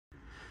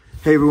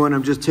Hey everyone,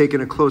 I'm just taking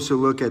a closer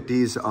look at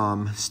these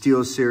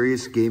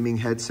SteelSeries gaming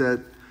headset.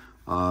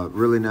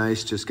 Really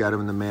nice, just got them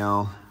in the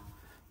mail.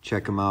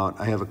 Check them out.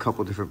 I have a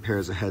couple different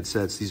pairs of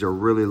headsets. These are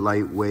really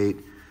lightweight,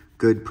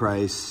 good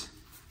price,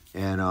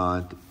 and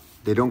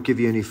they don't give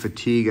you any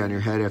fatigue on your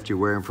head after you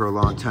wear them for a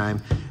long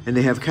time. And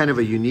they have kind of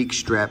a unique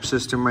strap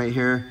system right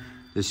here.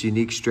 This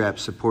unique strap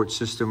support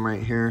system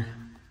right here.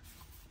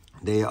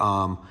 They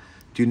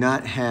do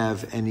not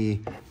have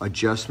any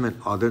adjustment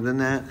other than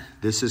that.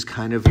 This is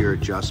kind of your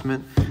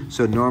adjustment.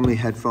 So normally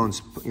headphones,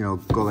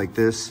 go like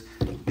this.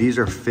 These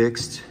are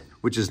fixed,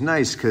 which is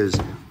nice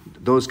because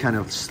those kind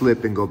of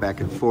slip and go back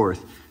and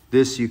forth.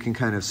 This, you can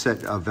kind of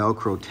set a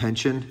Velcro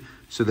tension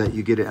so that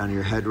you get it on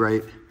your head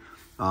right.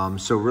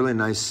 So really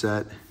nice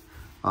set.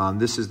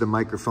 This is the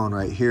microphone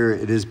right here.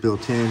 It is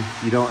built in.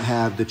 You don't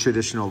have the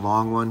traditional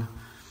long one.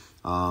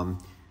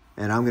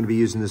 And I'm going to be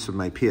using this with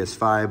my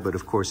PS5, but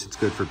of course it's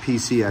good for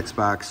PC,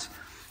 Xbox,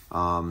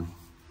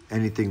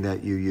 anything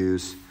that you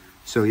use.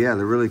 So yeah,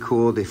 they're really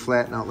cool. They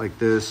flatten out like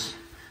this.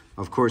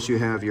 Of course you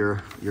have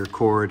your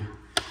cord.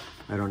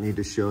 I don't need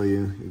to show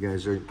you. You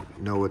guys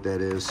know what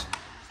that is.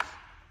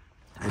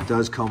 It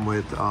does come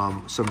with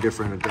some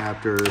different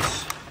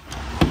adapters,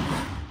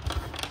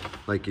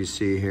 like you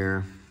see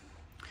here.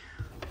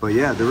 But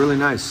yeah, they're really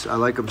nice. I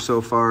like them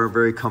so far.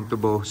 Very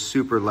comfortable,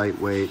 super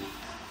lightweight.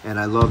 And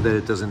I love that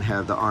it doesn't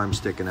have the arm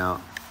sticking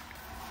out.